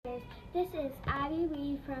This is Abby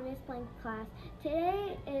Reed from Miss Blank class.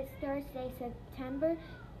 Today is Thursday, September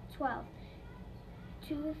 12th,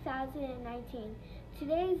 2019.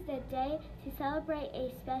 Today is the day to celebrate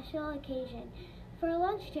a special occasion. For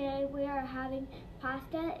lunch today, we are having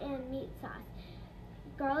pasta and meat sauce,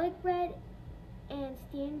 garlic bread, and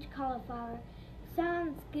steamed cauliflower.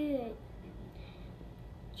 Sounds good.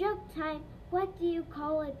 Joke time. What do you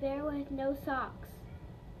call a bear with no socks?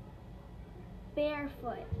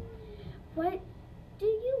 Barefoot. What do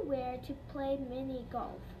you wear to play mini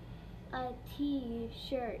golf? A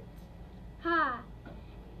t-shirt. Ha!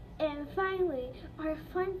 And finally, our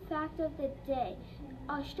fun fact of the day.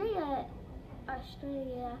 Australia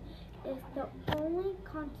is the only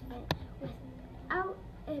continent without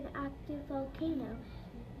an active volcano.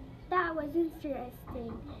 That was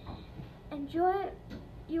interesting. Enjoy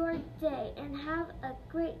your day and have a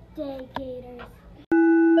great day, Gators.